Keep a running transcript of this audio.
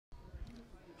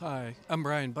Hi, I'm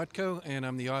Brian Butko, and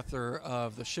I'm the author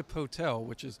of The Ship Hotel,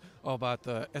 which is all about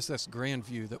the SS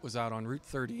Grandview that was out on Route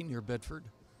 30 near Bedford.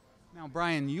 Now,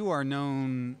 Brian, you are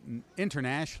known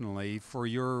internationally for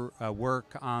your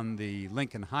work on the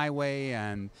Lincoln Highway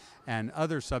and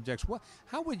other subjects.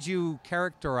 How would you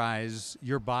characterize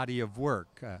your body of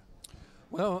work?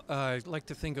 Well, I like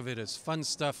to think of it as fun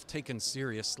stuff taken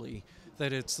seriously,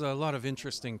 that it's a lot of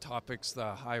interesting topics,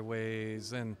 the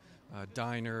highways and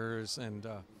diners and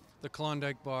the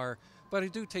Klondike Bar, but I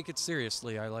do take it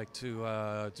seriously. I like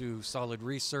to do solid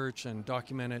research and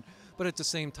document it, but at the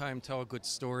same time tell a good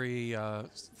story,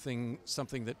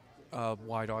 something that a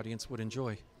wide audience would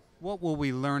enjoy. What will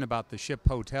we learn about the Ship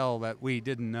Hotel that we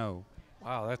didn't know?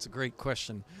 Wow, that's a great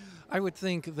question. I would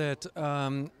think that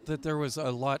that there was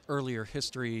a lot earlier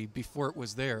history before it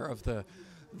was there of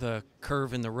the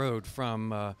curve in the road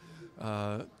from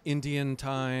Indian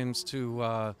times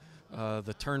to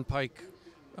the turnpike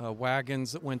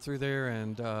wagons that went through there,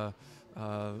 and the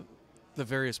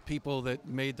various people that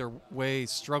made their way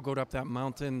struggled up that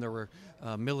mountain. There were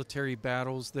military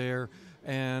battles there,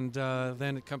 and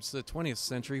then it comes to the 20th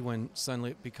century when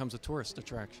suddenly it becomes a tourist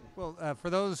attraction. Well, for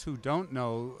those who don't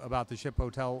know about the Ship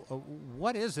Hotel,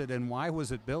 what is it and why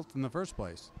was it built in the first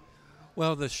place?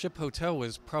 Well, the Ship Hotel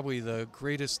was probably the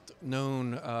greatest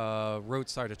known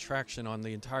roadside attraction on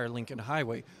the entire Lincoln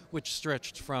Highway, which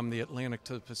stretched from the Atlantic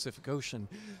to the Pacific Ocean.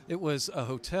 It was a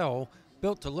hotel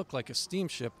built to look like a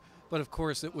steamship, but of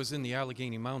course it was in the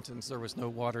Allegheny Mountains. There was no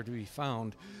water to be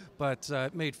found, but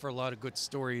it made for a lot of good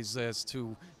stories as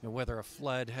to whether a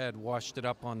flood had washed it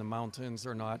up on the mountains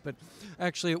or not. But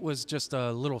actually it was just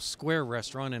a little square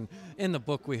restaurant, and in the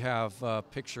book we have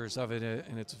pictures of it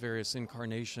in its various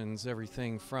incarnations,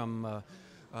 everything from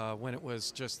when it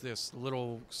was just this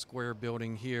little square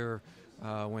building here,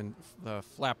 when the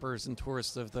flappers and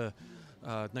tourists of the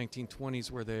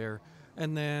 1920s were there.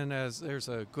 And then as there's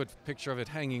a good picture of it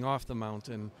hanging off the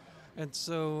mountain. And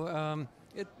so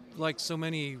it, like so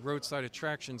many roadside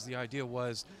attractions, the idea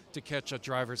was to catch a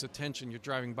driver's attention. You're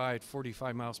driving by at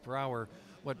 45 miles per hour.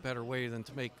 What better way than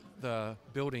to make the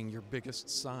building your biggest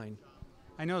sign?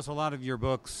 I notice a lot of your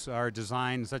books are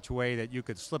designed in such a way that you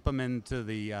could slip them into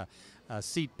the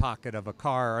seat pocket of a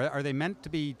car. Are they meant to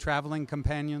be traveling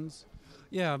companions?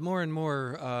 Yeah, more and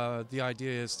more the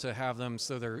idea is to have them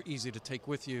so they're easy to take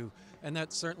with you. And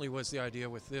that certainly was the idea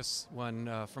with this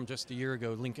one from just a year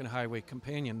ago, Lincoln Highway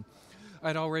Companion.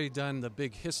 I'd already done the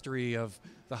big history of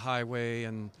the highway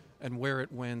and where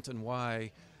it went and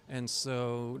why. And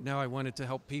so now I wanted to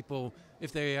help people,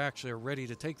 if they actually are ready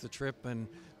to take the trip and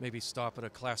maybe stop at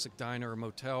a classic diner or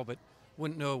motel, but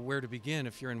wouldn't know where to begin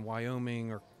if you're in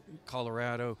Wyoming or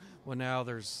Colorado. Well, now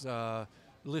there's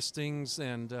listings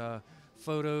and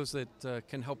photos that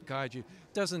can help guide you.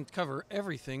 Doesn't cover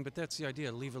everything, but that's the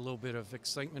idea. Leave a little bit of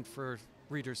excitement for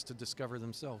readers to discover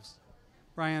themselves.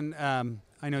 Brian,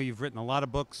 I know you've written a lot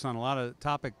of books on a lot of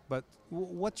topics, but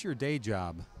what's your day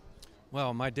job?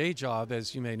 Well, my day job,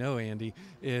 as you may know, Andy,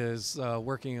 is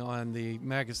working on the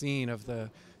magazine of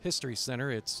the History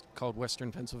Center. It's called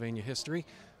Western Pennsylvania History.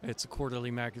 It's a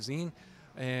quarterly magazine,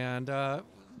 and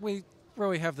we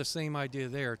really have the same idea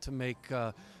there, to make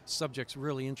subjects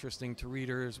really interesting to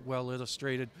readers, well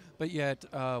illustrated, but yet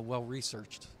well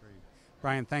researched.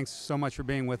 Brian, thanks so much for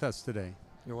being with us today.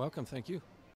 You're welcome. Thank you.